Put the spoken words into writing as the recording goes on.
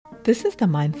This is the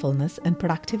Mindfulness and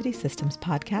Productivity Systems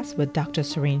podcast with Dr.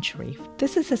 Sareen Sharif.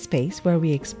 This is a space where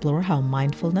we explore how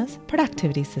mindfulness,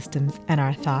 productivity systems, and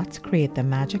our thoughts create the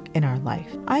magic in our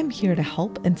life. I'm here to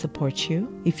help and support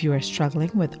you if you are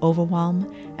struggling with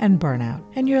overwhelm and burnout,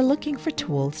 and you're looking for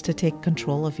tools to take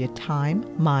control of your time,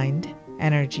 mind,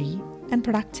 energy, and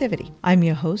productivity. I'm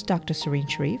your host, Dr. Sareen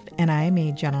Sharif, and I am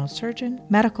a general surgeon,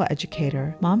 medical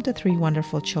educator, mom to 3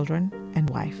 wonderful children, and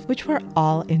wife, which were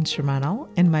all instrumental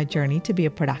in my journey to be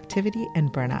a productivity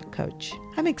and burnout coach.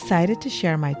 I'm excited to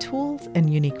share my tools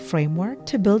and unique framework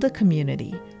to build a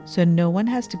community so no one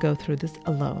has to go through this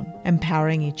alone,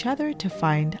 empowering each other to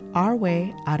find our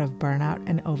way out of burnout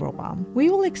and overwhelm. We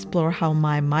will explore how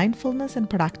my mindfulness and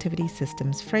productivity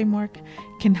systems framework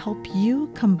can help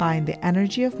you combine the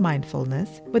energy of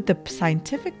mindfulness with the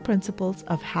scientific principles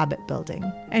of habit building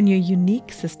and your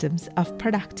unique systems of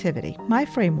productivity. My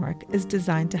framework is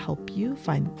designed to help you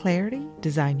find clarity,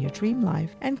 design your dream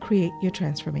life, and create your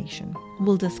transformation.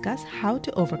 We'll discuss how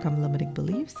to overcome limiting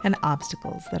beliefs and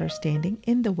obstacles that are standing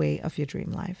in the way of your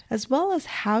dream life, as well as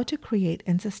how to create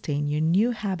and sustain your new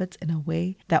habits in a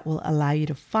way that will allow you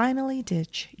to finally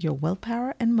ditch your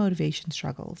willpower and motivation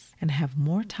struggles and have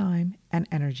more time and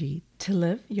energy to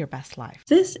live your best life.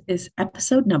 This is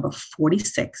episode number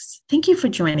 46. Thank you for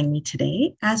joining me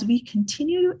today as we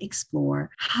continue to explore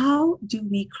how do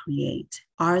we create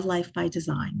our life by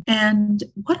design and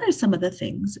what are some of the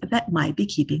things that might be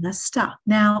keeping us stuck.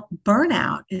 Now,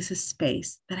 burnout is a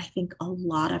space that I think a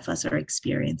lot of us are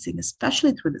experiencing,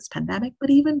 especially through this pandemic, but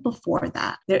even before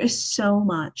that. There is so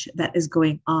much that is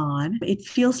going on. It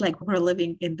feels like we're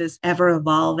living in this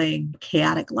ever-evolving,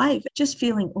 chaotic life, just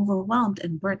feeling overwhelmed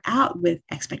and burnt out with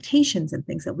expectations and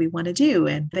things that we want to do,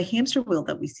 and the hamster wheel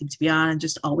that we seem to be on, and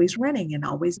just always running and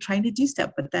always trying to do stuff.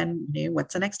 But then,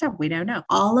 what's the next step? We don't know.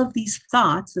 All of these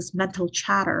thoughts, this mental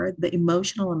chatter, the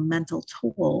emotional and mental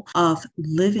toll of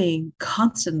living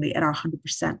constantly at our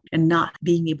 100% and not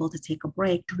being able to take a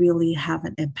break really have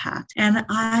an impact. And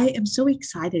I am so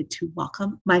excited to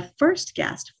welcome my first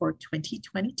guest for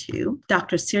 2022,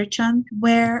 Dr. Sirchand,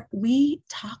 where we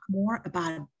talk more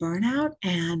about burnout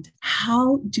and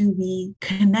how do we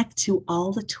connect to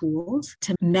all the tools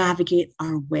to navigate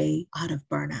our way out of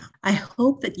burnout. I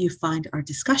hope that you find our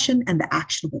discussion and the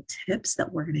actionable tips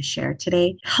that we're going to share today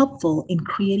helpful in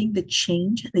creating the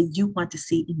change that you want to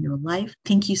see in your life.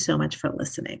 Thank you so much for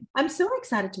listening. I'm so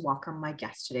excited to welcome my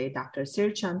guest today, Dr.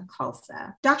 Sirchand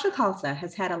Khalsa. Dr. Khalsa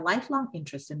has had a lifelong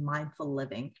interest in mindful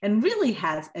living and really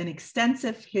has an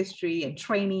extensive history and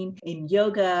training in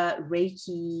yoga,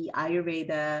 Reiki,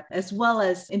 Ayurveda, as well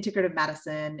as integrative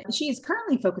medicine. She is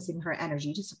currently focusing her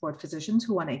energy to support physicians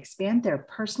who want to expand their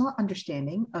personal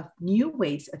understanding of new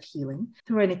ways of healing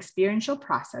through an experiential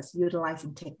process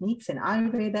utilizing techniques in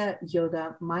Ayurveda,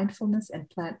 yoga, mindfulness, and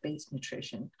plant-based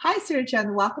nutrition. Hi,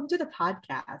 Sirchand. Welcome to the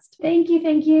podcast. Thank you.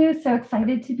 Thank you. So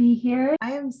excited to be here.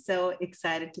 I am so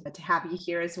excited to have you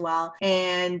here as well.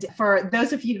 And for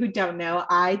those of you who don't know,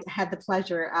 I had the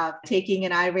pleasure of taking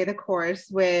an Ayurveda course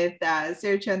with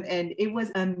Sirchand, and it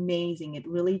was amazing. It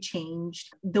really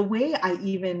changed the way I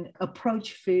even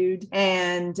approach food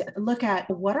and look at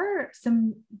what are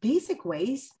some basic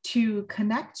ways to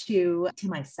connect to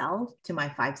myself, to my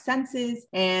 5 senses,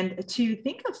 and to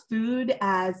think of food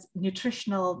as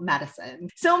nutritional medicine.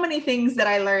 So many things that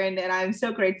I learned, and I'm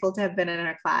so grateful to have been in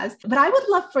our class. But I would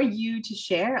love for you to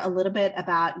share a little bit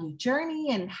about your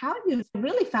journey and how you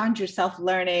really found yourself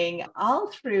learning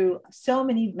all through so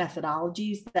many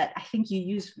methodologies that I think you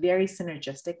use very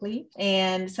synergistically.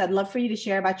 And so I'd love for you to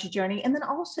share about your journey. And then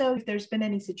also, if there's been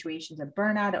any situations of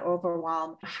burnout or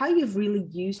overwhelm, how you've really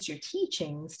used your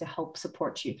teachings to help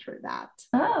support you through that.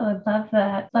 Oh, I'd love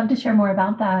that. Love to share more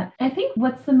about that. I think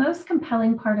what's the most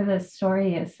compelling part of this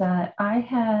story is that I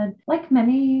had, like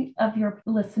many of your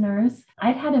listeners,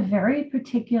 I'd had a very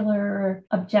particular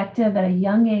objective at a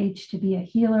young age to be a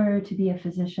healer, to be a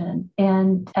physician.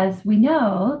 And as we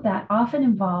know, that often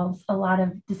involves a lot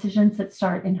of decisions that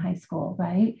start in high school,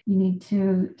 right? You need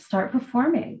to start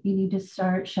performing. You need to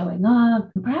start showing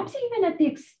up, perhaps even at the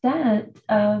extent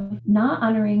of not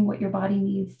honoring what your body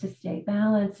needs to stay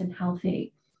balanced and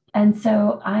healthy. And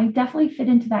so I definitely fit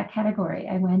into that category.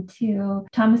 I went to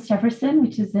Thomas Jefferson,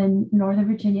 which is in Northern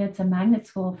Virginia. It's a magnet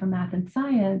school for math and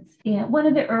science. And one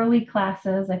of the early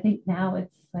classes, I think now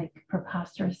it's like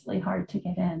preposterously hard to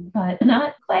get in, but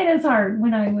not quite as hard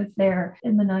when I was there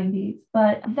in the 90s.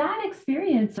 But that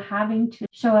experience, having to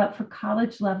show up for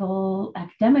college level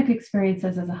academic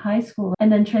experiences as a high school and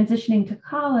then transitioning to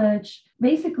college,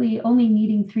 basically only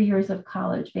needing 3 years of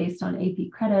college based on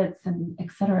AP credits and et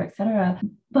cetera,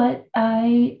 But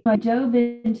I dove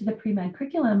into the pre-med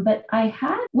curriculum, but I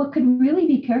had what could really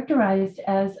be characterized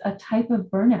as a type of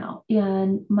burnout,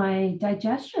 and my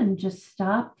digestion just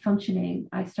stopped functioning.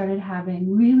 I started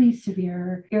having really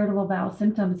severe irritable bowel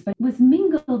symptoms, but it was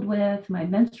mingled with my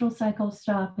menstrual cycle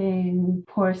stopping,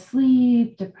 poor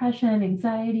sleep, depression,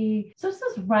 anxiety. So this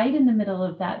was right in the middle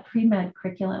of that pre-med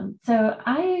curriculum. So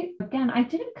I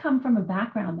didn't come from a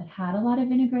background that had a lot of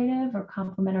integrative or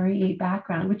complementary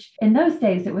background, which in those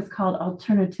days it was called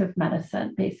alternative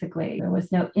medicine. Basically, there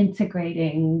was no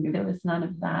integrating, there was none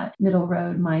of that middle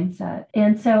road mindset.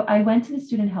 And so I went to the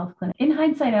student health clinic. In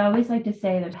hindsight, I always like to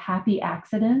say there's happy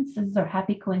accidents, these are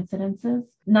happy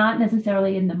coincidences, not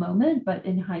necessarily in the moment, but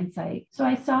in hindsight. So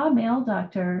I saw a male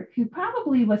doctor who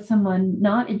probably was someone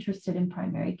not interested in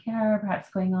primary care, perhaps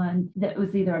going on, that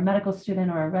was either a medical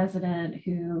student or a resident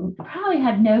who probably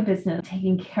had no business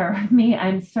taking care of me.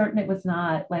 I'm certain it was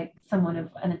not like someone of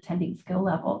an attending skill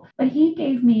level, but he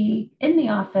gave me in the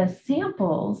office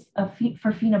samples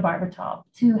for phenobarbital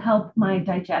to help my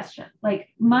digestion. Like,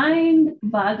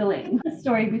 mind-boggling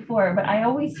story before, but I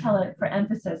always tell it for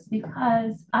emphasis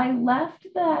because I left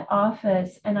that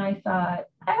office and I thought,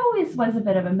 I always was a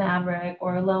bit of a maverick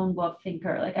or a lone wolf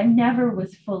thinker. Like, I never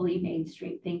was fully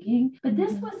mainstream thinking, but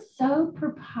this was so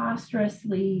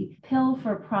preposterously pill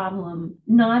for problem,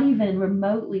 not even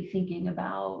remotely thinking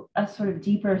about a sort of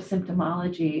deeper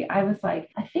symptomology. I was like,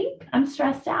 I think I'm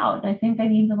stressed out. I think I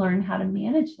need to learn how to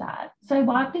manage that. So I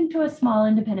walked into a small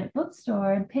independent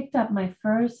bookstore and picked up my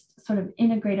first sort of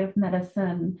integrative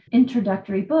medicine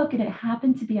introductory book. And it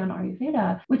happened to be on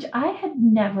Ayurveda, which I had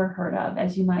never heard of,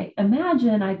 as you might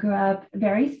imagine. I grew up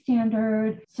very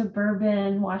standard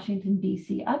suburban Washington,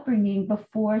 D.C. upbringing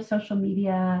before social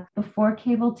media, before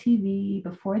cable TV,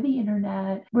 before the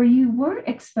internet, where you weren't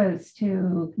exposed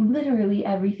to literally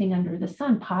everything under the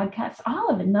sun, podcasts, all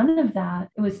of it, none of that.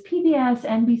 It was PBS,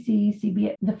 NBC,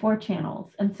 CBS, the four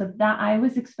channels. And so that I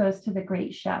was exposed to the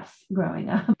great chefs growing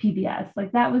up, PBS,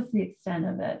 like that was the extent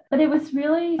of it. But it was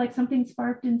really like something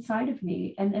sparked inside of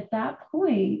me. And at that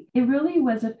point, it really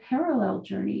was a parallel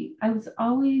journey. I was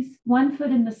always one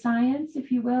foot in the science,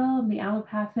 if you will, the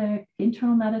allopathic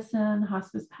internal medicine,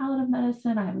 hospice palliative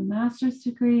medicine. I have a master's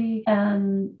degree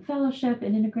and fellowship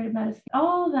in integrative medicine,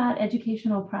 all that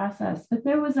educational process. But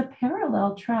there was a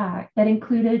parallel track that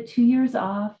included 2 years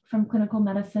off from clinical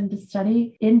medicine to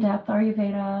study in-depth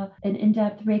Ayurveda, an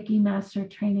in-depth Reiki master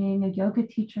training, a yoga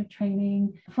teacher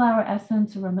training, flower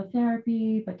essence,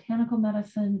 aromatherapy, botanical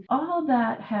medicine. All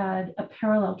that had a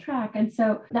parallel track. And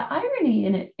so the irony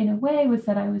in it, in a way, was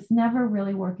that I was never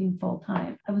really working full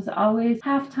time. I was always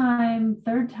half time,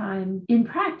 third time in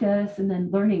practice, and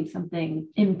then learning something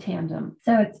in tandem.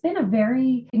 So it's been a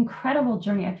very incredible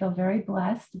journey. I feel very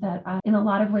blessed that I, in a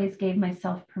lot of ways, gave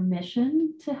myself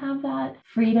permission to have that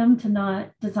freedom to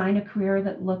not design a career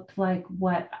that looked like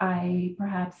what I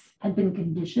perhaps had been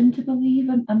conditioned to believe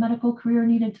a medical career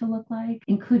needed to look like,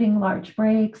 including large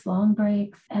breaks, long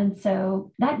breaks. And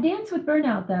so that dance with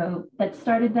burnout, though, that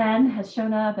started then has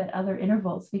shown up at other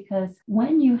intervals, because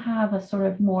when you have a sort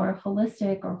of more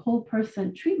holistic or whole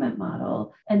person treatment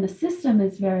model and the system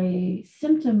is very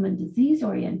symptom and disease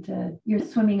oriented, you're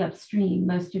swimming upstream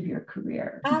most of your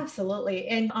career. Absolutely.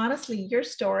 And honestly, your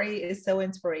story is so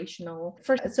inspirational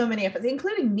for so many of us,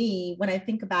 including me. When I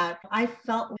think about, I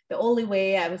felt the only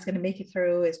way I was going to make it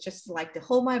through is just like to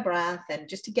hold my breath and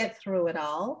just to get through it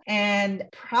all. And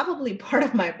probably part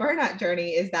of my burnout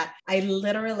journey is that I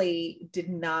literally did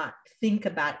not think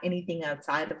about anything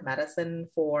outside of medicine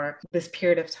for this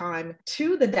period of time,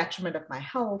 to the detriment of my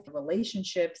health,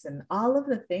 relationships, and all of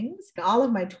the things. All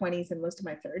of my 20s and most of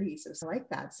my 30s, it was like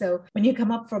that. So when you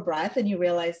come up for breath and you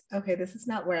realize, okay, this is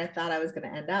not where I thought I was going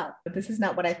to end up. This is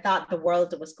not what I thought the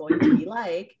world was going to be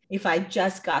like if I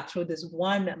just got through this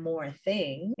one more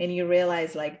thing. And you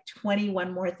realize like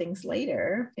 21 more things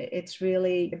later,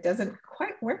 it doesn't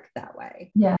quite work that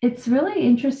way. Yeah, it's really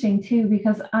interesting too,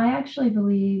 because I actually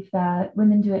believe that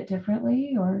women do it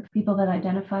differently, or people that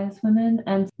identify as women.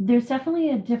 And there's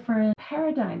definitely a different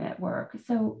paradigm at work.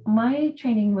 So my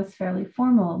training was fairly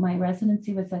formal. My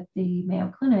residency was at the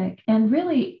Mayo Clinic. And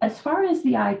really, as far as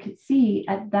the eye could see,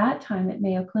 at that time at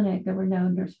Mayo Clinic, there were no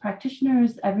nurse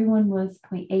practitioners. Everyone was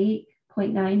 0.8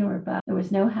 0.9 or above. There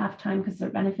was no halftime because their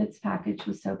benefits package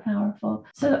was so powerful.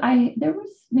 So there was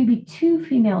maybe 2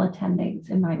 female attendings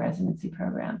in my residency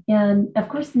program. And of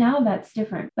course, now that's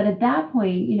different. But at that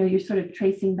point, you're sort of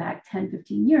tracing back 10,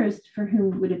 15 years for who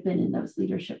would have been in those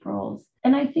leadership roles.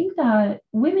 And I think that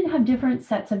women have different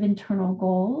sets of internal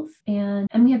goals and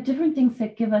we have different things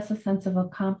that give us a sense of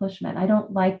accomplishment. I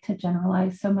don't like to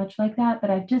generalize so much like that,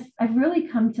 but I've really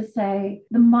come to say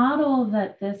the model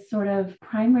that this sort of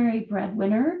primary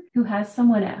breadwinner who has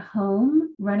someone at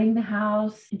home running the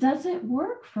house doesn't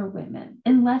work for women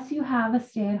unless you have a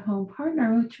stay-at-home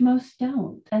partner, which most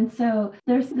don't. And so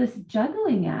there's this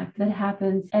juggling act that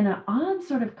happens and an odd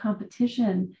sort of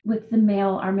competition with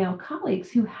our male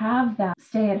colleagues who have that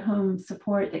stay-at-home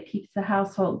support that keeps the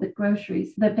household, the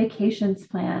groceries, the vacations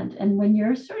planned. And when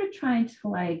you're sort of trying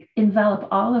to envelop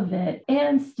all of it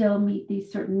and still meet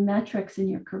these certain metrics in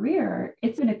your career,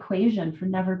 it's an equation for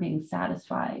never being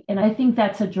satisfied. And I think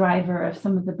that's a driver of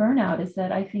some of the burnout, is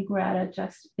that I think we're at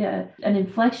an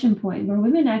inflection point where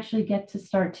women actually get to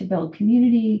start to build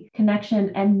community,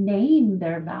 connection, and name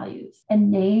their values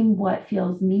and name what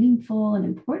feels meaningful and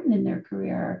important in their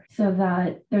career, so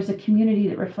that there's a community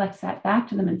that reflects that back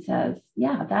to them and says,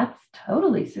 yeah, that's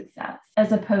totally success,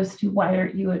 as opposed to why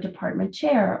aren't you a department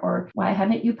chair, or why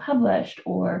haven't you published,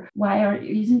 or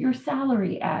isn't your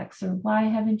salary X, or why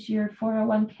haven't your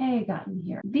 401k gotten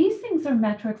here? These things are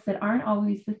metrics that aren't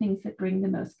always the things that bring the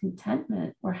most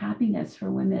contentment or happiness for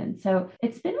women. So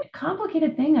it's been a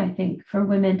complicated thing, I think, for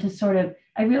women to sort of,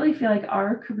 I really feel like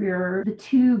our career, the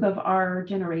tube of our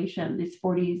generation, these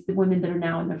 40s, the women that are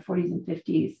now in their 40s and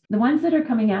 50s, the ones that are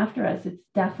coming after us, it's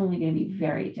definitely going to be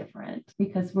very different,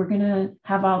 because we're going to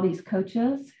have all these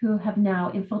coaches who have now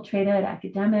infiltrated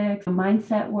academics,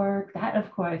 mindset work. That,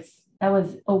 of course, that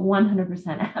was a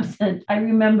 100% absent. I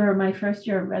remember my first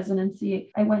year of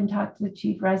residency, I went and talked to the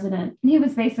chief resident, and he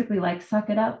was basically like, suck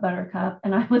it up, buttercup.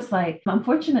 And I was like,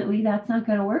 unfortunately, that's not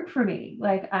going to work for me.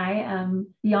 I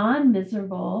am beyond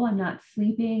miserable. I'm not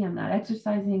sleeping. I'm not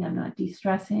exercising. I'm not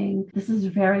de-stressing. This is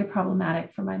very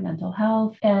problematic for my mental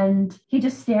health. And he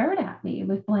just stared at me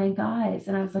with blank eyes.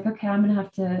 And I was like, okay,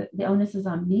 the onus is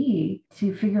on me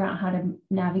to figure out how to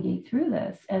navigate through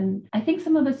this. And I think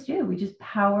some of us do. We just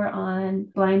power on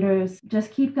blinders,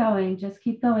 just keep going,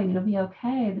 it'll be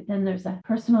okay. But then there's a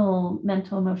personal,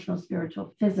 mental, emotional,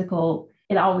 spiritual, physical,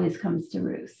 it always comes to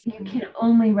roost. You can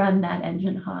only run that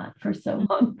engine hot for so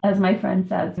long. As my friend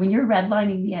says, when you're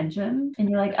redlining the engine and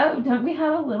you're like, oh, don't we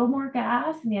have a little more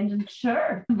gas? And the engine,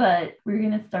 sure, but we're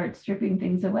going to start stripping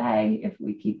things away if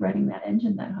we keep running that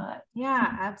engine that hot.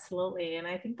 Yeah, absolutely. And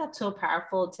I think that's so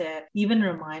powerful to even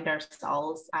remind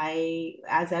ourselves.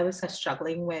 As I was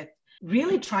struggling with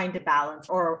really trying to balance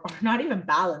or not even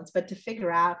balance, but to figure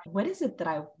out what is it that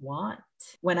I want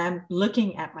when I'm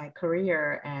looking at my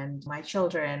career and my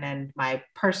children and my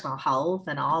personal health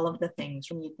and all of the things.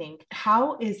 When you think,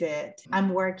 how is it I'm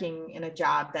working in a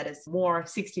job that is more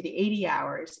 60 to 80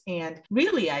 hours, and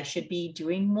really I should be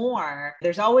doing more.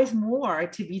 There's always more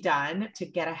to be done to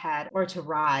get ahead or to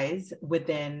rise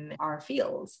within our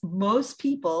fields. Most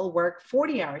people work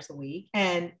 40 hours a week,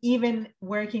 and even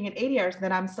working at 80 hours,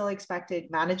 then I'm still expected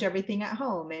to manage everything at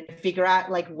home and figure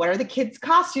out what are the kids'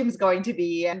 costumes going to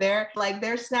be, and their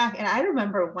snack. And I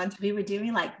remember once we were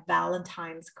doing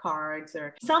Valentine's cards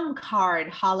or some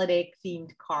holiday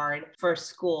themed card for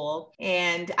school.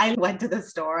 And I went to the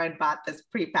store and bought this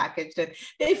prepackaged, and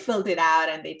they filled it out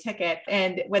and they took it.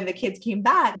 And when the kids came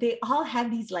back, they all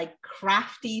had these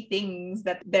crafty things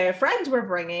that their friends were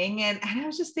bringing. And I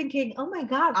was just thinking, oh my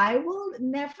God, I will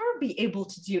never be able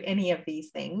to do any of these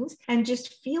things. And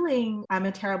just feeling I'm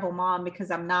a terrible mom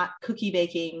because I'm not cookie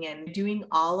baking and doing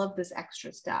all of this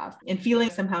extra stuff, and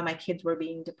feeling somehow my kids were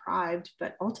being deprived.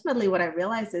 But ultimately what I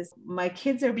realized is my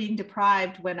kids are being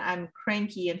deprived when I'm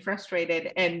cranky and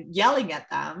frustrated and yelling at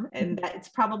them. And that it's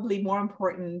probably more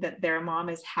important that their mom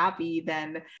is happy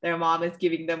than their mom is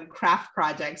giving them craft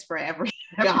projects for every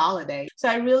holiday. So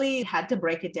I really had to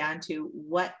break it down to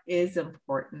what is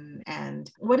important, and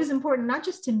what is important, not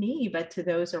just to me, but to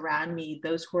those around me,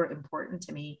 those who are important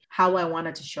to me, how I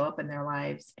wanted to show up in their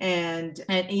lives. And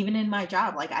even in my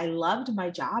job, I loved my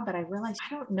job, but I realized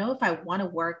I don't know if I want to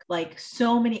work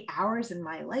so many hours in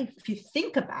my life. If you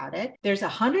think about it, there's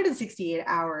 168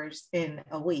 hours in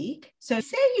a week. So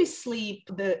say you sleep,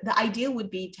 the ideal would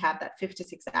be to have that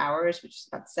 56 hours, which is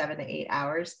about 7 to 8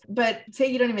 hours. But say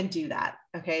you don't even do that.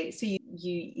 Okay. So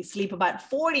you sleep about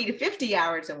 40 to 50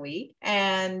 hours a week.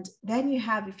 And then you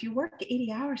have, if you work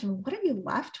 80 hours, I mean, what are you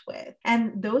left with?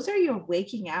 And those are your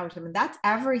waking hours. I mean, that's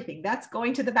everything. That's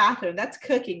going to the bathroom. That's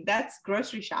cooking. That's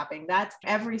grocery shopping. That's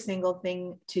every single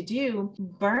thing to do.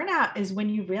 Burnout is when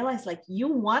you realize like you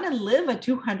want to live a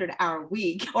 200-hour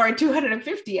week or a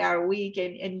 250-hour week,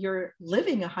 and you're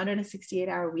living a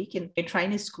 168-hour week and you're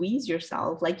trying to squeeze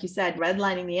yourself. Like you said,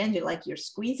 redlining the engine, like you're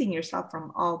squeezing yourself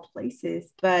from all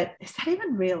places. But is that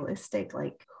even realistic?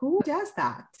 Like, who does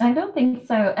that? I don't think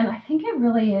so. And I think it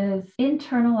really is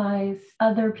internalize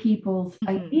other people's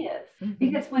ideas.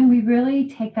 Because when we really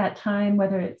take that time,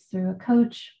 whether it's through a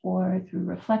coach or through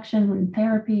reflection and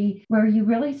therapy, where you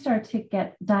really start to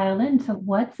get dialed into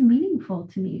what's meaningful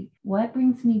to me, what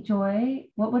brings me joy,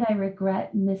 what would I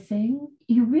regret missing,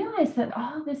 you realize that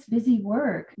all this busy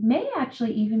work may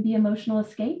actually even be emotional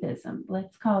escapism.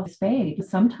 Let's call it a spade.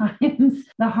 Sometimes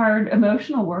the hard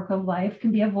emotional work of life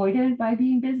can be avoided by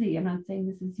being busy. I'm not saying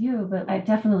this is you, but I've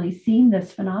definitely seen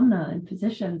this phenomena in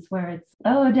positions where it's,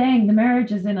 oh, dang, the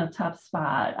marriage is in a tough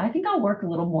spot. I think I'll work a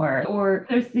little more. Or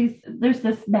there's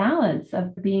this balance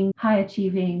of being high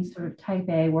achieving, sort of type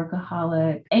A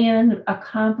workaholic, and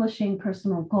accomplishing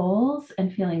personal goals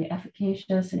and feeling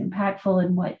efficacious and impactful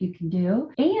in what you can do.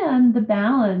 And the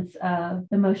balance of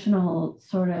emotional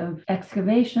sort of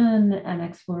excavation and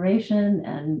exploration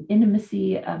and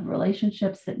intimacy of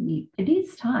relationships that it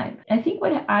needs time. I think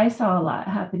what I saw a lot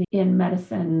happening in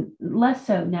medicine, less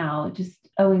so now, just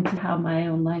owing to how my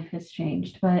own life has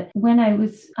changed. But when I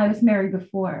was married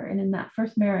before, and in that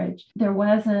first marriage, there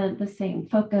wasn't the same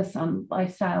focus on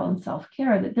lifestyle and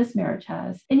self-care that this marriage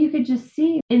has. And you could just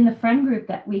see in the friend group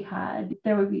that we had,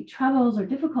 there would be troubles or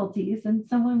difficulties, and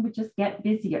someone would just get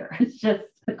busier. It's just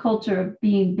the culture of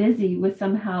being busy was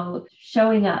somehow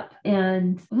showing up,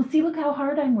 and well, see, look how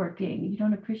hard I'm working. You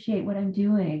don't appreciate what I'm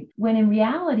doing. When in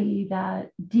reality,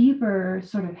 that deeper,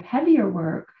 sort of heavier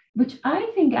work, which I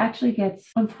think actually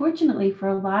gets, unfortunately, for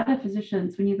a lot of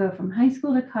physicians, when you go from high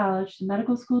school to college, to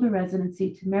medical school to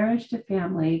residency, to marriage to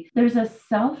family, there's a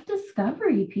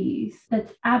self-discovery piece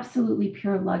that's absolutely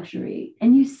pure luxury.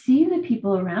 And you see the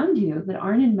people around you that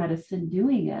aren't in medicine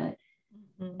doing it.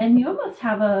 And you almost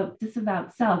have a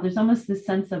disavowed self. There's almost this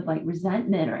sense of like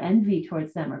resentment or envy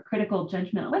towards them or critical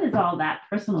judgment. What is all that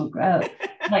personal growth?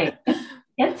 Like,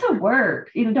 get to work,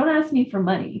 don't ask me for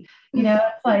money. It's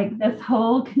like this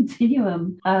whole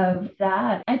continuum of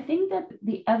that. I think that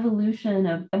the evolution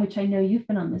of, which I know you've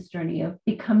been on this journey of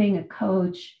becoming a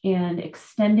coach and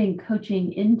extending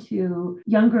coaching into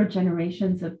younger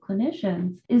generations of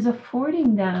clinicians, is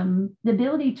affording them the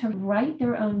ability to write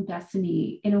their own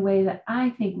destiny in a way that I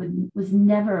think was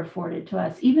never afforded to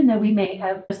us, even though we may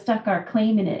have stuck our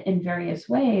claim in it in various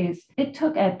ways. It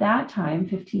took at that time,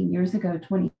 15 years ago,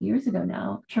 20 years ago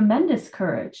now, tremendous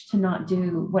courage to not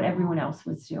do what everyone else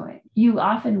was doing. You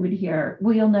often would hear,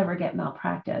 well, you'll never get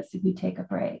malpractice if you take a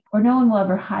break, or no one will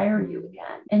ever hire you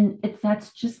again. And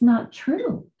that's just not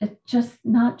true. It's just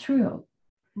not true.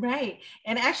 Right.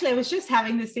 And actually, I was just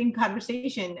having the same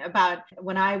conversation about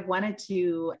when I wanted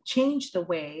to change the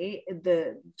way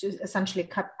just essentially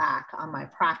cut back on my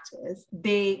practice.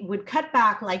 They would cut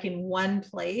back like in one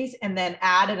place and then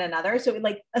add in another. So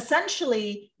like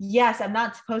essentially, yes, I'm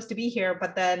not supposed to be here,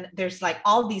 but then there's like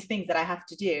all these things that I have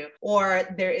to do, or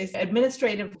there is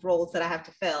administrative roles that I have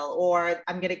to fill, or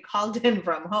I'm getting called in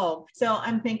from home. So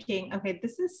I'm thinking, okay,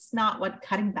 this is not what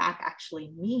cutting back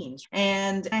actually means.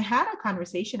 And I had a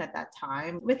conversation at that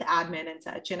time with admin and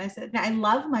such. And I said, I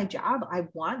love my job. I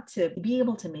want to be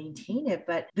able to maintain it,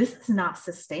 but this is not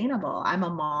sustainable. I'm a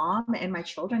mom and my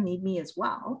children need me as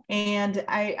well. And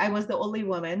I was the only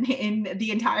woman in the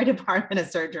entire department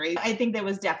of surgery. I think there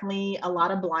was definitely a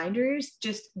lot of blinders.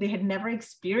 Just they had never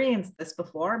experienced this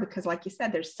before because, like you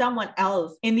said, there's someone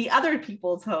else in the other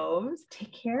people's homes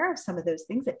take care of some of those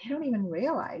things that they don't even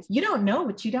realize. You don't know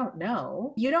what you don't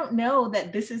know. You don't know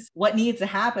that this is what needs to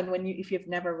happen if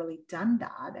you've never really done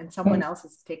that and someone else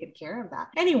has taken care of that.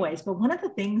 Anyways, but one of the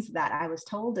things that I was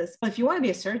told is, well, if you want to be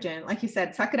a surgeon, like you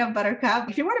said, suck it up, buttercup.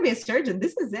 If you want to be a surgeon,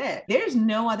 this is it. There's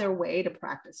no other way to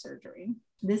practice surgery.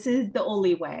 This is the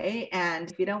only way.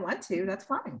 And if you don't want to, that's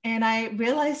fine. And I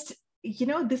realized,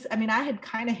 I had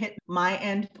kind of hit my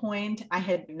end point. I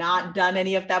had not done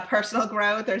any of that personal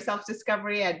growth or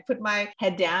self-discovery. I'd put my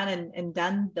head down and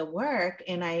done the work.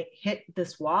 And I hit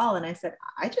this wall and I said,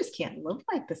 I just can't live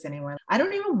like this anymore. I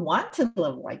don't even want to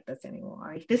live like this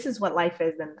anymore. If this is what life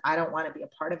is, then I don't want to be a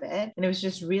part of it. And it was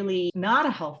just really not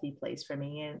a healthy place for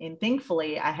me. And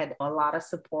thankfully, I had a lot of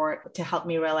support to help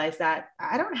me realize that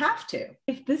I don't have to.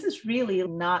 If this is really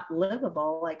not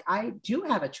livable, like I do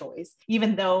have a choice,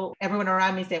 even though everyone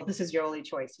around me saying, this is your only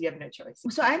choice. You have no choice.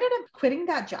 So I ended up quitting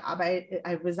that job.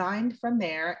 I resigned from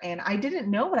there, and I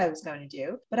didn't know what I was going to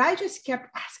do, but I just kept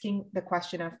asking the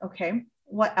question of, okay,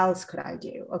 what else could I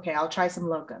do? Okay, I'll try some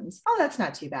locums. Oh, that's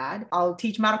not too bad. I'll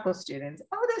teach medical students.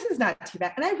 Oh, this is not too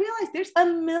bad. And I realized there's a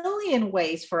million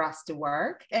ways for us to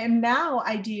work. And now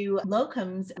I do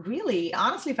locums. Really,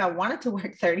 honestly, if I wanted to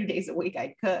work 30 days a week,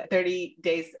 I could. 30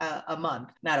 days a month,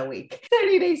 not a week.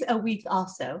 30 days a week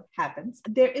also happens.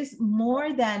 There is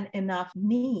more than enough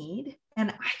need, and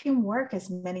I can work as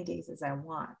many days as I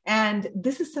want. And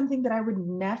this is something that I would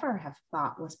never have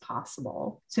thought was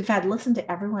possible. So if I'd listened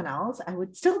to everyone else, I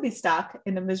would still be stuck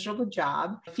in a miserable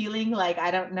job, feeling like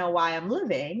I don't know why I'm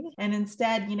living. And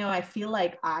instead, I feel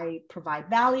like I provide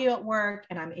value at work,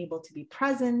 and I'm able to be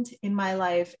present in my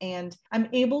life, and I'm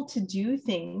able to do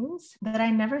things that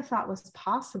I never thought was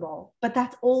possible. But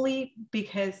that's only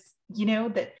because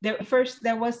that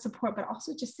there was support, but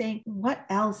also just saying, what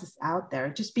else is out there?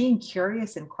 Just being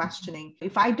curious and questioning.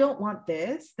 If I don't want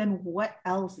this, then what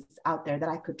else is out there that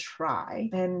I could try?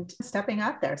 And stepping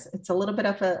out there. So it's a little bit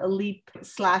of a leap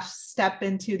 / step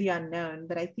into the unknown.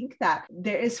 But I think that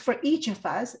there is, for each of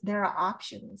us, there are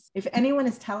options. If anyone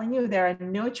is telling you there are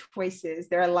no choices,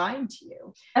 they're lying to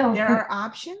you. There are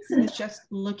options, and it's just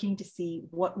looking to see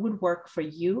what would work for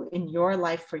you in your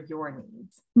life for your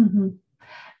needs. Mm-hmm.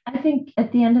 I think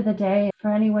at the end of the day,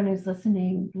 for anyone who's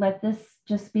listening, let this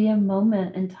just be a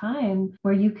moment in time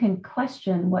where you can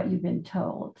question what you've been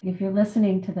told. If you're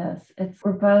listening to this,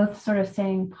 we're both sort of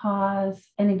saying pause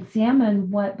and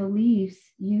examine what beliefs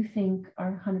you think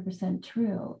are 100%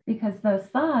 true, because those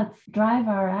thoughts drive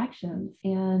our actions.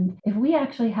 And if we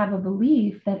actually have a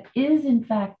belief that is in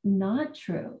fact not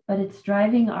true, but it's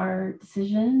driving our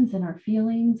decisions and our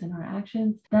feelings and our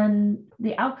actions, then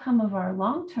the outcome of our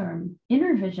long-term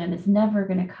inner vision is never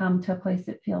going to come to a place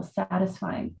that feels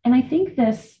satisfying. And I think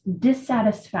this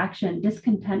dissatisfaction,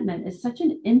 discontentment is such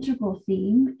an integral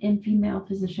theme in female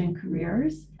physician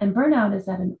careers, and burnout is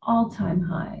at an all-time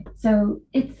high. So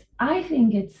I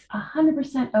think it's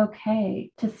 100% okay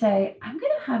to say, I'm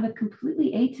going to have a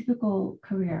completely atypical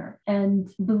career, and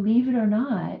believe it or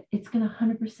not, it's going to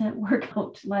 100% work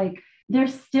out. Like,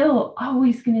 there's still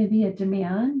always going to be a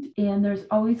demand, and there's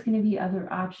always going to be other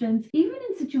options, even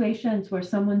in situations where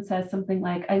someone says something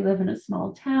like, I live in a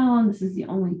small town, this is the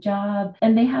only job,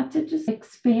 and they have to just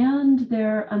expand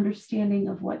their understanding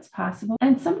of what's possible.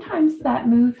 And sometimes that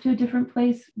move to a different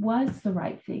place was the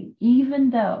right thing,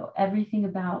 even though everything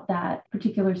about that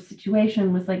particular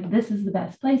situation was like, this is the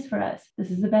best place for us,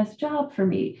 this is the best job for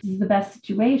me, this is the best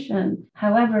situation.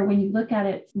 However, when you look at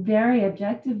it very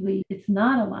objectively, it's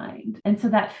not aligned. And so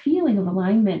that feeling of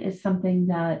alignment is something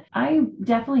that I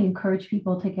definitely encourage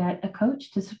people to get a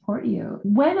coach to support you.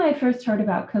 When I first heard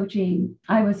about coaching,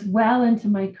 I was well into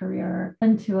my career,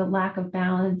 into a lack of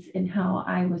balance in how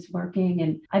I was working.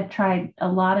 And I've tried a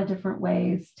lot of different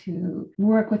ways to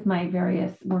work with my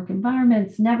various work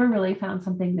environments, never really found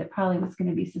something that probably was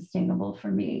going to be sustainable for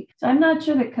me. So I'm not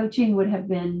sure that coaching would have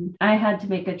been, I had to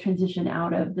make a transition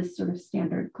out of this sort of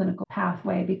standard clinical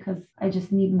pathway because I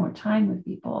just need more time with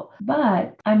people.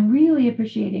 But I'm really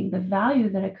appreciating the value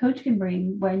that a coach can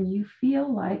bring when you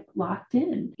feel like locked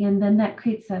in. And then that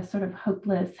creates a sort of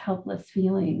hopeless, helpless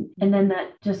feeling. And then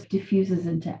that just diffuses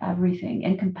into everything.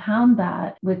 And compound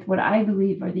that with what I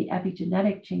believe are the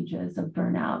epigenetic changes of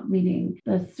burnout, meaning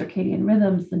the circadian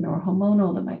rhythms, the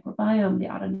neurohormonal, the microbiome, the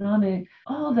autonomic,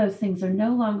 all those things are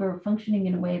no longer functioning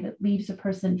in a way that leaves a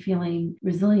person feeling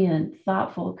resilient,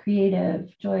 thoughtful, creative,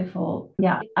 joyful.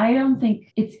 Yeah, I don't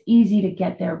think it's easy to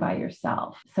get there by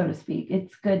yourself, so to speak.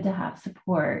 It's good to have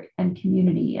support and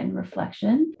community and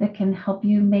reflection that can help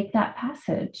you make that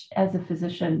passage as a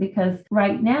physician, because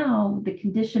right now the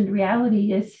conditioned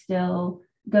reality is still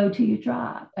go till you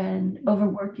drop and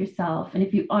overwork yourself. And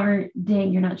if you aren't,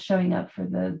 dang, you're not showing up for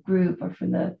the group or for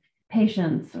the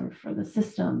patients or for the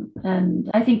system.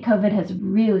 And I think COVID has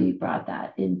really brought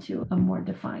that into a more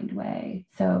defined way.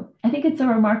 So I think it's a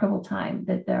remarkable time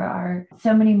that there are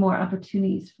so many more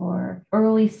opportunities for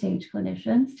early stage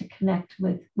clinicians to connect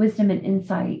with wisdom and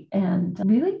insight and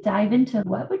really dive into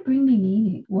what would bring me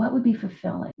meaning, what would be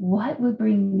fulfilling, what would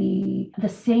bring me the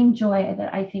same joy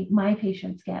that I think my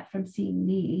patients get from seeing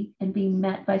me and being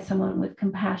met by someone with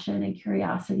compassion and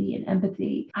curiosity and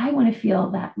empathy. I want to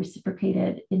feel that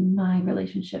reciprocated in my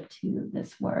relationship to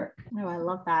this work. Oh, I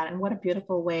love that. And what a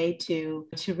beautiful way to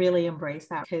really embrace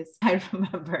that. Because I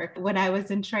remember when I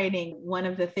was in training, one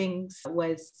of the things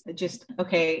was just,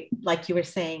 okay, like you were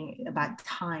saying about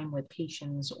time with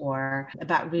patients, or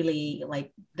about really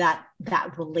like that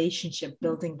relationship,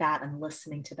 building that and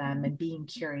listening to them and being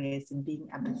curious and being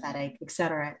empathetic,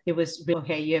 etc. It was really,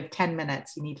 okay, you have 10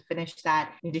 minutes, you need to finish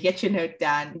that, you need to get your note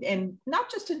done. And not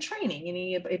just in training,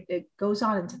 it goes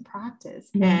on into practice.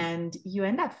 And you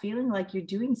end up feeling like you're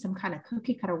doing some kind of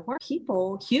cookie cutter work.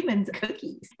 Humans,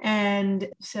 cookies. And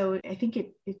so I think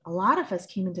a lot of us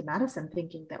came into medicine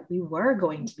thinking that we were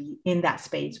going to be in that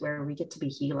space where we get to be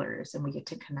healers and we get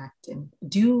to connect and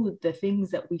do the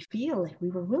things that we feel like we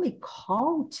were really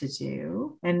called to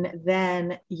do. And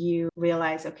then you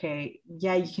realize, okay,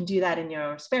 yeah, you can do that in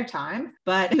your spare time,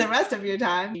 but the rest of your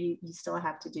time, you still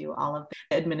have to do all of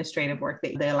the administrative work,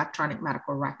 the electronic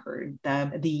medical record,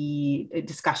 the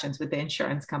discussions with the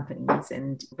insurance companies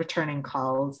and returning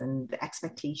calls and the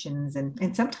expectations.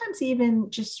 And sometimes even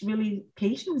just really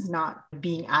patients not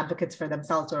being advocates for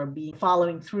themselves or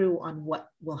following through on what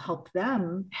will help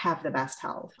them have the best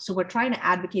health. So we're trying to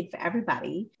advocate for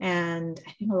everybody. And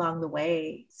I think along the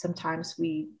way, sometimes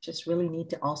we just really need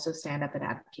to also stand up and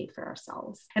advocate for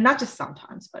ourselves. And not just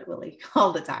sometimes, but really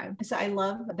all the time. So I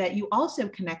love that you also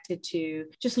connected to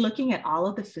just looking at all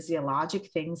of the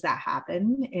physiologic things that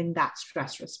happen in that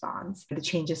stress response, the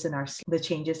changes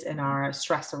in our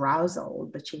stress arousal,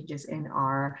 the changes in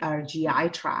our GI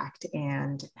tract,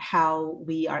 and how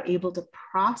we are able to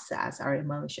process our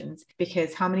emotions.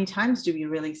 Because how many times do we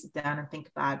really sit down and think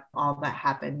about all that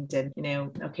happened and,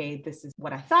 okay, this is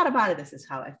what I thought about it, this is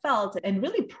how I felt, and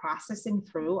really processing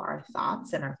through our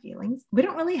thoughts and our feelings. We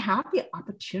don't really have the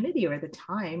opportunity or the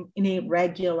time in a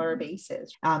regular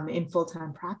basis in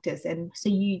full-time practice. And so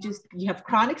you have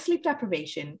chronic sleep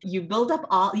deprivation, you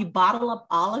bottle up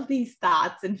all of these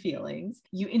thoughts and feelings,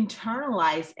 you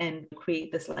internalize and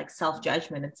create this like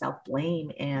self-judgment and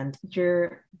self-blame, and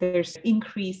there's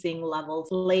increasing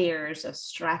layers of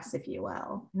stress, if you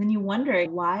will. And then you wonder,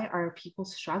 why are people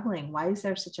struggling? Why is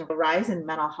there such a rise in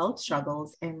mental health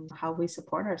struggles, and how we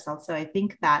support ourselves? So I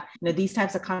think that these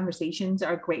types of conversations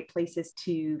are great places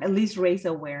to at least raise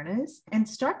awareness and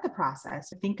start the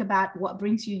process. Think about what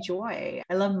brings you joy.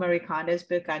 I love Marie Kondo's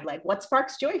book on like what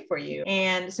sparks joy for you.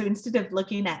 And so instead of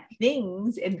looking at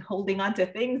things and holding on to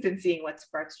things and seeing what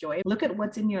sparks joy, look at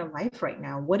what's in your life right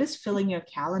now. What is filling your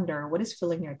calendar? What is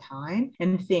filling your time?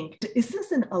 And think, is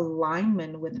this in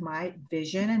alignment with my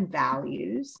vision and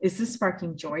values? Is this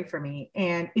sparking joy for me?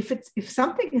 And if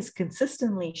something is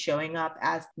consistently showing up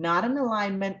as not in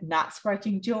alignment, not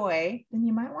sparking joy, then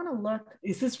you might want to look,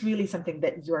 is this really something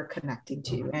that you're connecting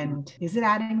to? And is it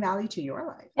adding value to your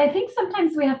life? I think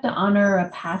sometimes we have to honor a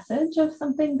passage of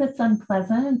something that's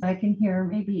unpleasant. I can hear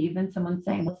maybe even someone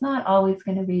saying, well, it's not always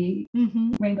going to be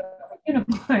rainbow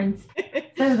unicorns.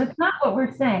 So that's not what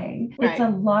we're saying. Right. It's a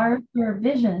larger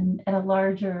vision and a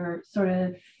larger sort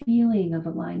of feeling of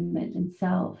alignment in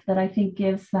self that I think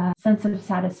gives that sense of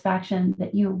satisfaction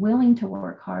that you're willing to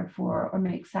work hard for or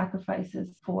make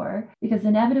sacrifices for, because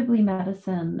inevitably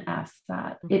medicine asks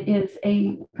that. It is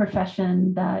a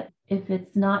profession that, if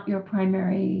it's not your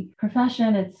primary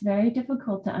profession, it's very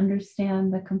difficult to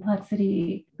understand the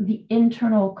complexity, the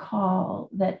internal call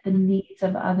that the needs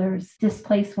of others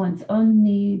displace one's own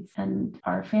needs and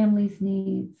our family's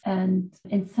needs. And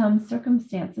in some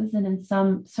circumstances, and in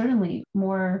some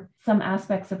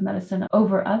aspects of medicine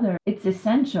over others, it's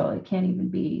essential. It can't even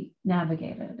be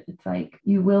navigated. It's like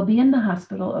you will be in the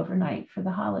hospital overnight for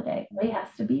the holiday. Somebody has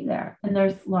to be there. And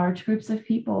there's large groups of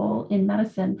people in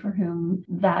medicine for whom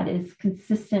that is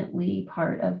consistently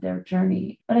part of their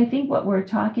journey. But I think what we're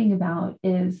talking about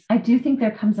is, I do think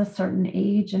there comes a certain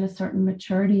age and a certain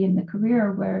maturity in the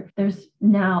career where there's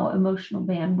now emotional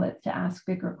bandwidth to ask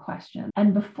bigger questions.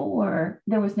 And before,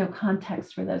 there was no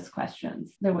context for those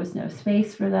questions. There was no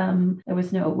space for them. There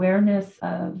was no awareness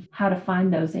of how to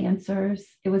find those answers.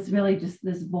 It was really just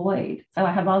this void. So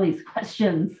I have all these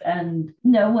questions and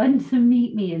no one to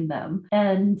meet me in them.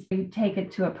 And you take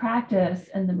it to a practice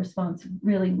and the response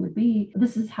really would be,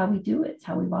 this is how we do it. It's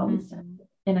how we've always done it.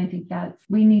 And I think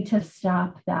we need to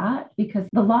stop that, because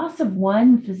the loss of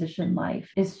one physician life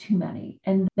is too many.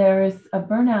 And there's a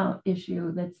burnout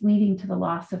issue that's leading to the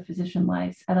loss of physician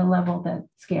lives at a level that's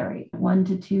scary, 1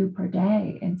 to 2 per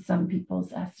day in some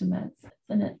people's estimates.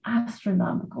 an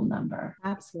astronomical number.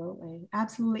 Absolutely.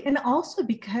 Absolutely. And also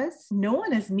because no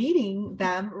one is meeting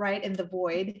them right in the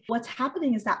void, what's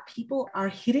happening is that people are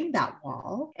hitting that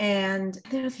wall and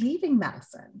they're leaving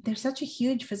medicine. There's such a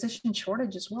huge physician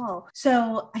shortage as well.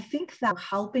 So I think that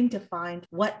helping to find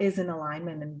what is in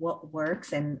alignment and what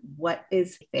works and what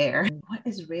is fair and what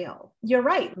is real. You're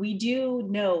right. We do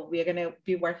know we're going to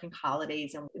be working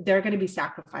holidays and there are going to be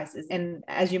sacrifices. And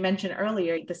as you mentioned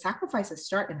earlier, the sacrifices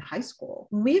start in high school.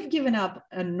 We've given up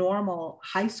a normal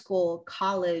high school,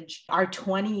 college, our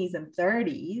 20s and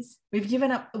 30s. We've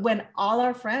given up when all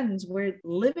our friends were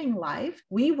living life.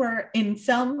 We were in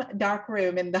some dark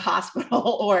room in the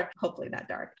hospital, or hopefully not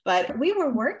dark, but we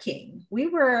were working, we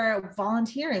were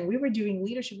volunteering, we were doing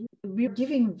leadership, we were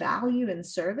giving value and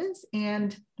service.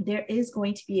 And there is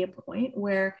going to be a point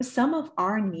where some of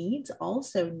our needs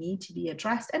also need to be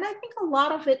addressed. And I think a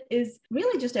lot of it is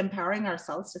really just empowering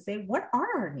ourselves to say, what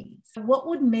are our needs? What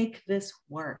would make this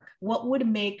work? What would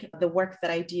make the work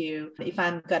that I do, if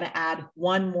I'm going to add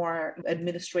one more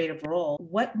administrative role,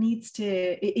 what needs to,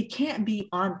 it can't be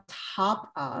on top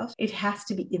of, it has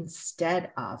to be instead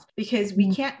of, because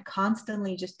we can't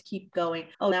constantly just keep going,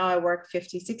 oh, now I work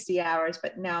 50, 60 hours,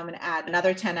 but now I'm going to add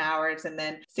another 10 hours. And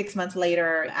then 6 months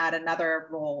later, add another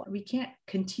role. We can't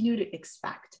continue to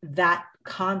expect that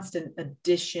constant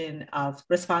addition of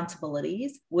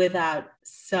responsibilities without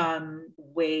some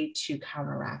way to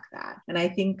counteract that. And I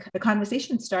think the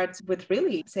conversation starts with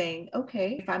really saying,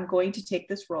 okay, if I'm going to take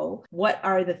this role, what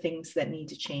are the things that need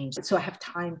to change? So I have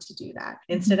time to do that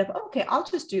instead of, okay, I'll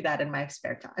just do that in my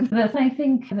spare time. I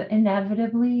think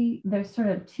inevitably there's sort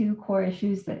of two core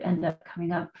issues that end up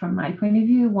coming up from my point of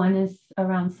view. One is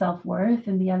around self-worth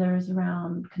and the other is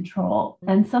around control.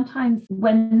 And sometimes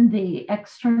when the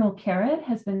external carrot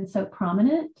has been so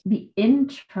prominent, the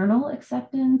internal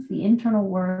acceptance, the internal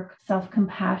work,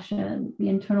 self-compassion, the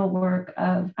internal work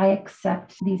of I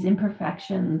accept these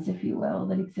imperfections, if you will,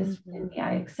 that exist in me.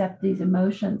 I accept these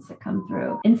emotions that come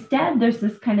through. Instead, there's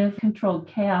this kind of controlled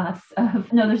chaos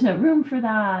of, no, there's no room for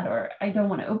that, or I don't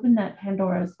want to open that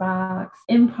Pandora's box,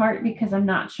 in part because I'm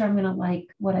not sure I'm going to like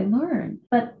what I learned.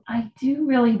 But I do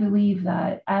really believe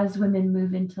that as women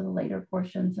move into the later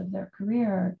portions of their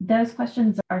career, those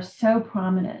questions are so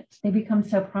prominent. They become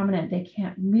so prominent, they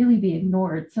can't really be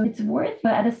ignored. So it's worth,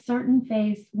 but at a certain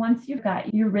phase, once you've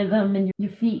got your rhythm and your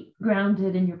feet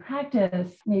grounded in your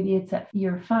practice, maybe it's at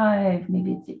year 5,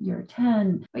 maybe it's at year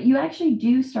 10, but you actually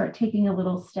do start taking a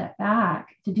little step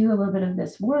back to do a little bit of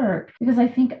this work, because I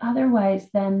think otherwise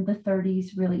then the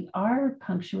 30s really are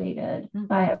punctuated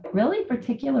by a really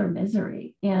particular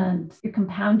misery, and you're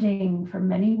compounding for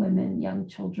many women, young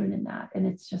children in that. And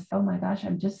it's just, oh my gosh,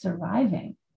 I'm just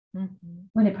surviving.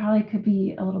 When it probably could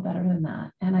be a little better than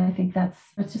that. And I think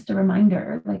it's just a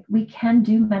reminder, like we can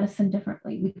do medicine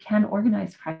differently. We can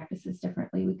organize practices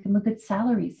differently. We can look at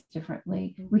salaries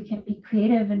differently. We can be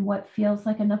creative in what feels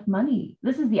like enough money.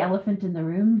 This is the elephant in the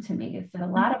room to me, is that a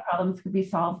lot of problems could be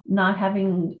solved not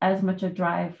having as much a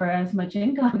drive for as much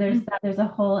income. There's a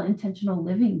whole intentional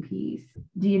living piece.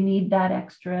 Do you need that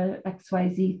extra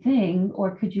XYZ thing,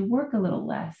 or could you work a little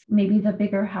less? Maybe the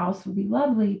bigger house would be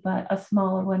lovely, but a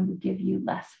smaller one would give you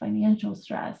less financial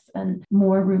stress and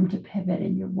more room to pivot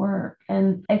in your work.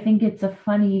 And I think it's a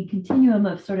funny continuum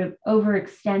of sort of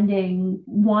overextending,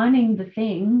 wanting the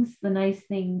things, the nice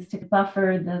things to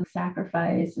buffer the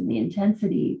sacrifice and the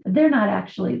intensity. They're not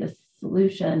actually the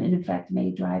solution, and in fact may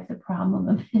drive the problem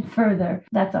a bit further.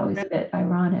 That's always a bit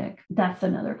ironic. That's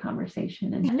another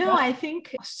conversation. And no, I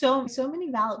think so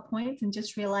many valid points, and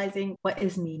just realizing what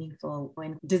is meaningful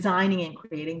when designing and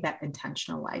creating that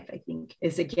intentional life, I think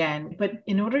is again, but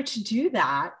in order to do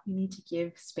that, we need to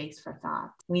give space for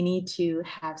thought. We need to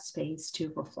have space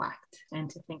to reflect and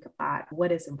to think about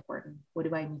what is important. What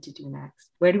do I need to do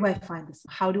next? Where do I find this?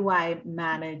 How do I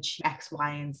manage X, Y,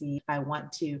 and Z if I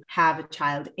want to have a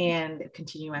child and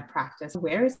continue my practice?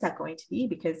 Where is that going to be?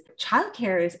 Because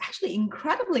childcare is actually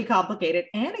incredibly complicated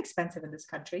and expensive in this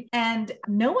country. And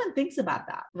no one thinks about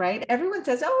that, right? Everyone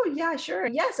says, oh yeah, sure.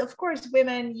 Yes, of course,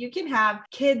 women, you can have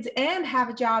kids and have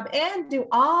a job and do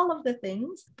all of the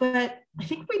things. But I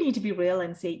think we need to be real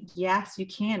and say, yes, you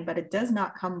can, but it does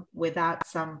not come without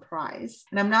some price.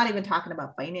 And I'm not even talking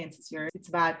about finances here. It's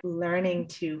about learning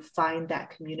to find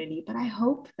that community. But I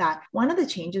hope that one of the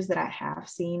changes that I have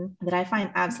seen that I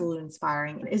find absolutely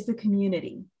inspiring is the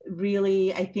community.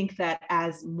 really, I think that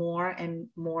as more and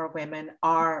more women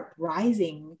are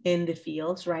rising in the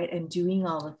fields, right, and doing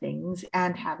all the things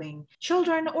and having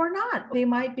children or not, there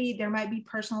might be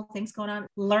personal things going on,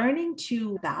 learning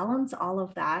to balance all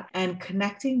of that and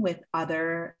connecting with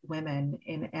other women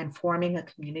and forming a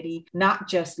community, not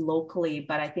just locally,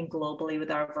 but I think globally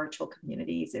with our virtual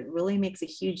communities. It really makes a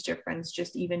huge difference,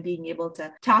 just even being able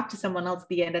to talk to someone else at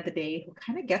the end of the day who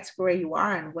kind of gets where you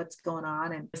are and what's going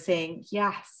on, and saying,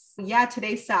 yes, yeah,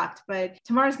 today sucked, but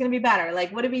tomorrow's going to be better.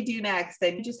 Like, what do we do next?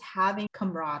 And just having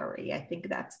camaraderie. I think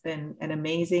that's been an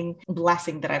amazing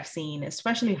blessing that I've seen,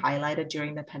 especially highlighted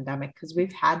during the pandemic, because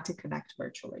we've had to connect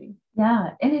virtually.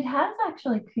 Yeah, and it has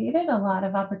actually created a lot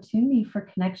of opportunity for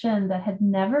connection that had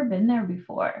never been there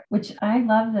before, which I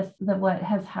love what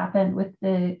has happened with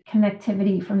the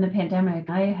connectivity from the pandemic.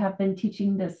 I have been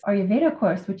teaching this Ayurveda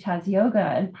course, which has yoga.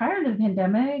 And prior to the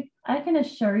pandemic, I can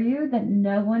assure you that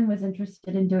no one was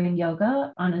interested in doing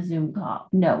yoga on a Zoom call.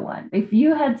 No one. If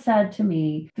you had said to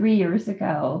me 3 years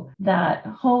ago that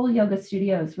whole yoga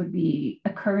studios would be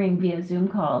occurring via Zoom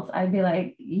calls, I'd be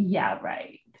like, yeah,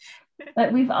 right.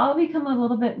 But we've all become a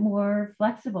little bit more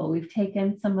flexible. We've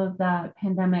taken some of that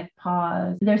pandemic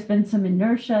pause. There's been some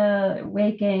inertia,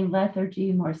 waking,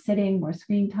 lethargy, more sitting, more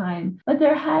screen time. But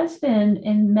there has been,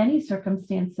 in many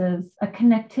circumstances, a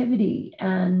connectivity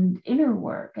and inner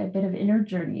work, a bit of inner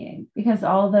journeying, because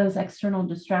all those external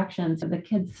distractions of the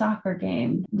kids' soccer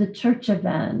game, the church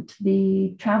event,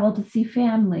 the travel to see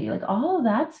family, like all of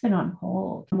that's been on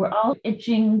hold. We're all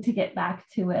itching to get back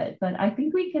to it. But I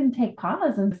think we can take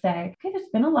pause and say, okay, there's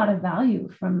been a lot of value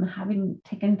from having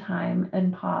taken time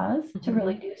and pause to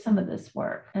really do some of this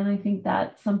work. And I think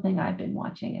that's something I've been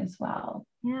watching as well.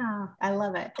 Yeah, I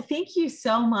love it. Thank you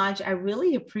so much. I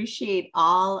really appreciate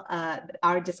all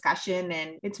our discussion,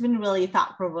 and it's been really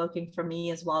thought-provoking for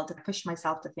me as well to push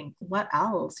myself to think, what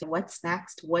else? What's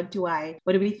next? What do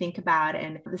we think about?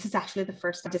 And this is actually the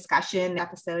first discussion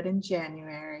episode in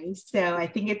January. So I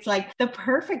think it's like the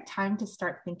perfect time to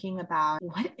start thinking about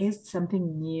what is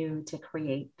something new to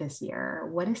create this year?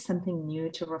 What is something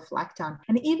new to reflect on?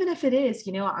 And even if it is,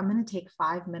 I'm going to take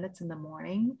 5 minutes in the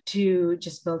morning to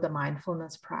just build a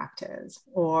mindfulness practice,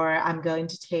 or I'm going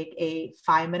to take a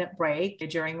 5-minute break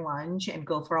during lunch and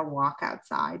go for a walk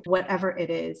outside. Whatever it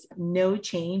is, no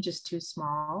change is too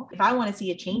small. If I want to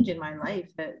see a change in my life,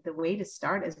 the way to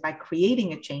start is by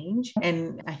creating a change.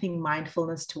 And I think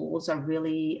mindfulness tools are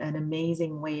really an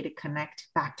amazing way to connect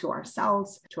back to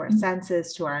ourselves, to our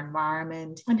senses, to our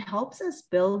environment, and helps us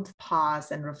build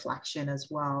pause and reflection as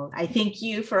well. I thank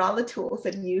you for all the tools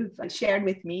that you've shared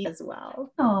with me as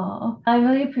well. Oh, I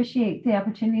really appreciate the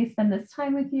opportunity to spend this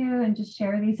time with you and just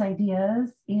share these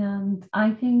ideas. And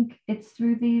I think it's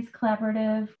through these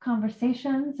collaborative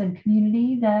conversations and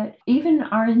community that even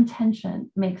our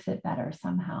intention makes it better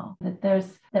somehow,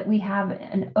 that we have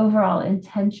an overall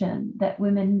intention that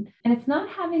women, and it's not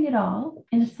having it all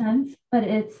in a sense, but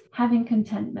it's having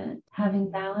contentment, having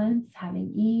balance,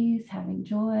 having ease, having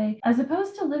joy, as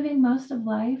opposed to living most of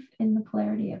life in the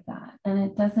polarity of that. And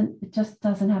it just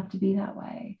doesn't have to be that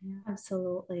way.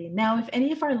 Absolutely. Now, if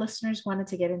any of our listeners wanted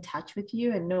to get in touch with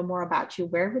you and know more about you,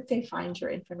 where would they find your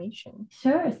information?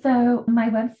 Sure. So my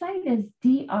website is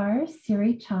Dr.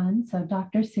 Siri Chun, so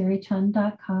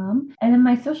drsirichun.com. And then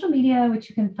my social media, which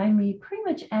you can find me pretty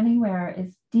much anywhere,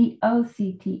 is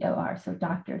DOCTOR, so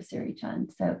Dr. Siri Chun.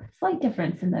 So slight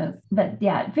difference in those. But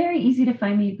yeah, very easy to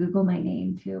find me. Google my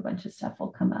name too. A bunch of stuff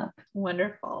will come up.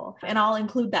 Wonderful. And I'll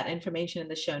include that information in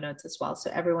the show notes as well, so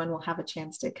everyone will have a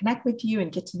chance to connect with you and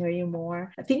get to know you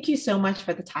more. Thank you so much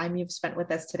for the time you've spent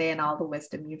with us today and all the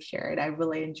wisdom you've shared. I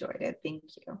really enjoyed it. Thank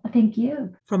you. Thank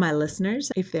you. For my listeners,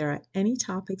 if there are any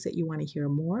topics that you want to hear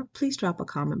more, please drop a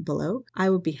comment below. I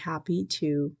would be happy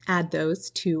to add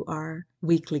those to our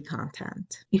weekly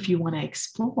content. If you want to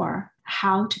explore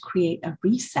how to create a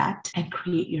reset and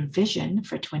create your vision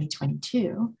for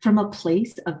 2022 from a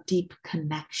place of deep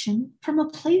connection, from a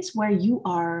place where you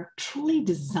are truly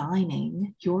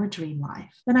designing your dream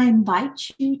life, then I invite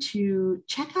you to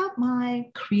check out my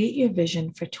Create Your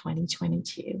Vision for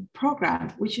 2022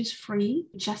 program, which is free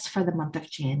just for the month of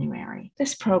January.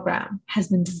 This program has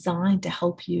been designed to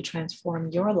help you transform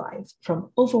your life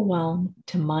from overwhelm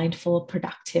to mindful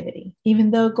productivity,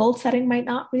 even though goal setting might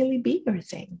not really be your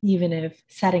thing, even if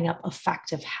setting up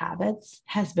effective habits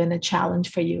has been a challenge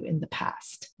for you in the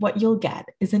past. What you'll get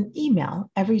is an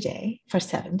email every day for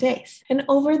 7 days. And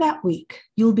over that week,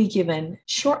 you'll be given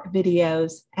short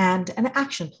videos and an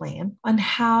action plan on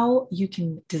how you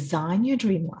can design your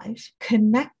dream life,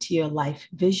 connect to your life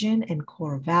vision and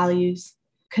core values,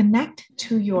 Connect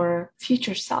to your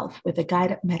future self with a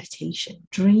guided meditation.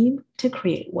 Dream to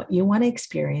create what you want to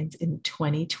experience in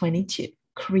 2022.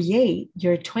 Create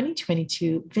your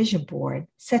 2022 vision board,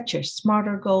 set your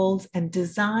smarter goals, and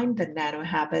design the nano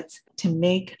habits to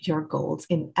make your goals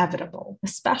inevitable,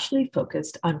 especially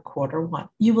focused on Q1.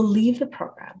 You will leave the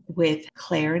program with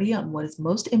clarity on what is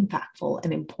most impactful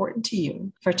and important to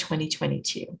you for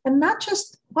 2022. And not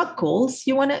just what goals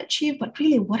you want to achieve, but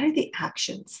really what are the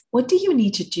actions? What do you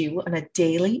need to do on a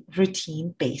daily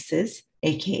routine basis,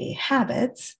 aka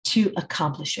habits, to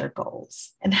accomplish your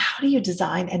goals? And how do you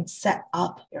design and set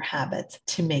up your habits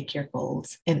to make your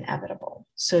goals inevitable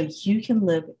so you can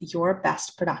live your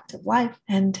best productive life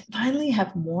and finally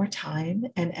have more time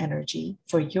and energy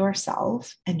for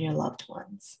yourself and your loved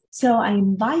ones? So I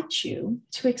invite you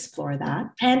to explore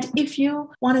that. And if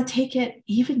you want to take it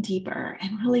even deeper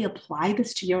and really apply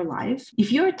this to your life,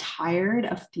 if you're tired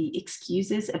of the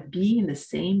excuses of being in the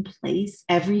same place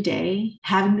every day,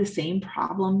 having the same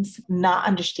problems, not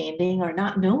understanding or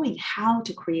not knowing how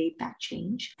to create that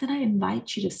change, then I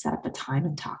invite you to set up a time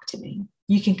and talk to me.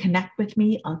 You can connect with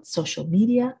me on social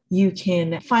media. You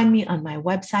can find me on my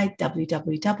website,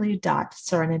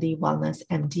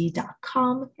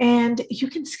 www.serenitywellnessmd.com, and you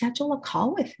can schedule a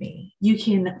call with me. You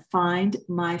can find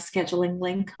my scheduling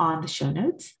link on the show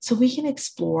notes so we can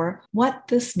explore what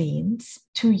this means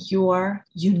to your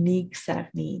unique set of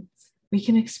needs. We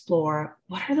can explore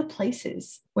what are the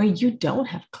places where you don't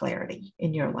have clarity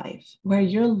in your life, where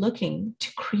you're looking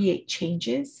to create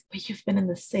changes, but you've been in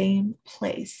the same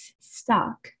place,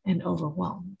 stuck and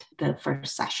overwhelmed. The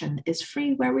first session is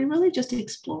free, where we really just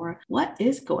explore what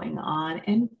is going on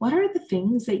and what are the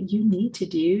things that you need to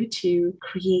do to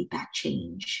create that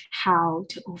change, how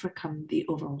to overcome the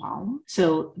overwhelm.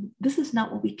 So this is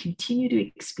not what we continue to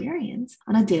experience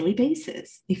on a daily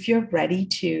basis. If you're ready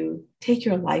to take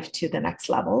your life to the next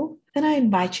level, then I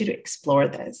invite you to explore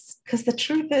this, because the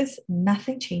truth is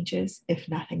nothing changes if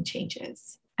nothing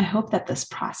changes. I hope that this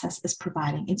process is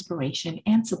providing inspiration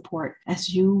and support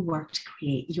as you work to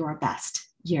create your best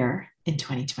year in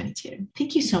 2022.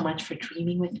 Thank you so much for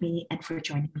dreaming with me and for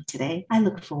joining me today. I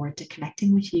look forward to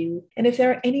connecting with you. And if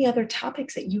there are any other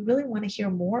topics that you really want to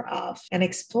hear more of and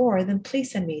explore, then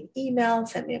please send me an email,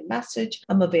 send me a message.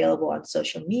 I'm available on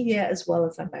social media as well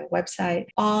as on my website.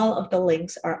 All of the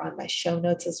links are on my show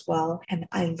notes as well. And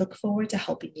I look forward to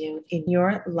helping you in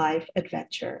your life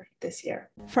adventure this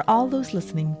year. For all those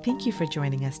listening, thank you for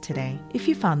joining us today. If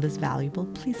you found this valuable,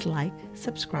 please like,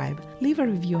 subscribe, leave a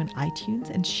review on iTunes,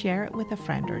 and share it with a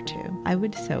friend or two. I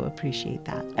would so appreciate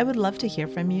that. I would love to hear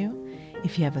from you.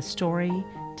 If you have a story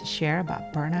to share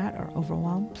about burnout or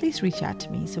overwhelm, please reach out to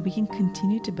me so we can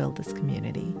continue to build this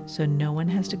community so no one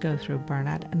has to go through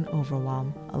burnout and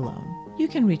overwhelm alone. You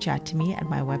can reach out to me at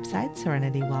my website,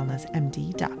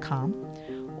 serenitywellnessmd.com,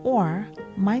 or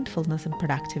Mindfulness and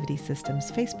Productivity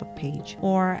Systems Facebook page,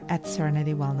 or at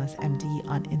Serenity Wellness MD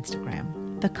on Instagram.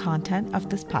 The content of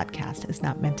this podcast is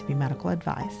not meant to be medical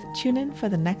advice. Tune in for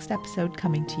the next episode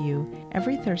coming to you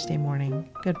every Thursday morning.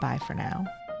 Goodbye for now.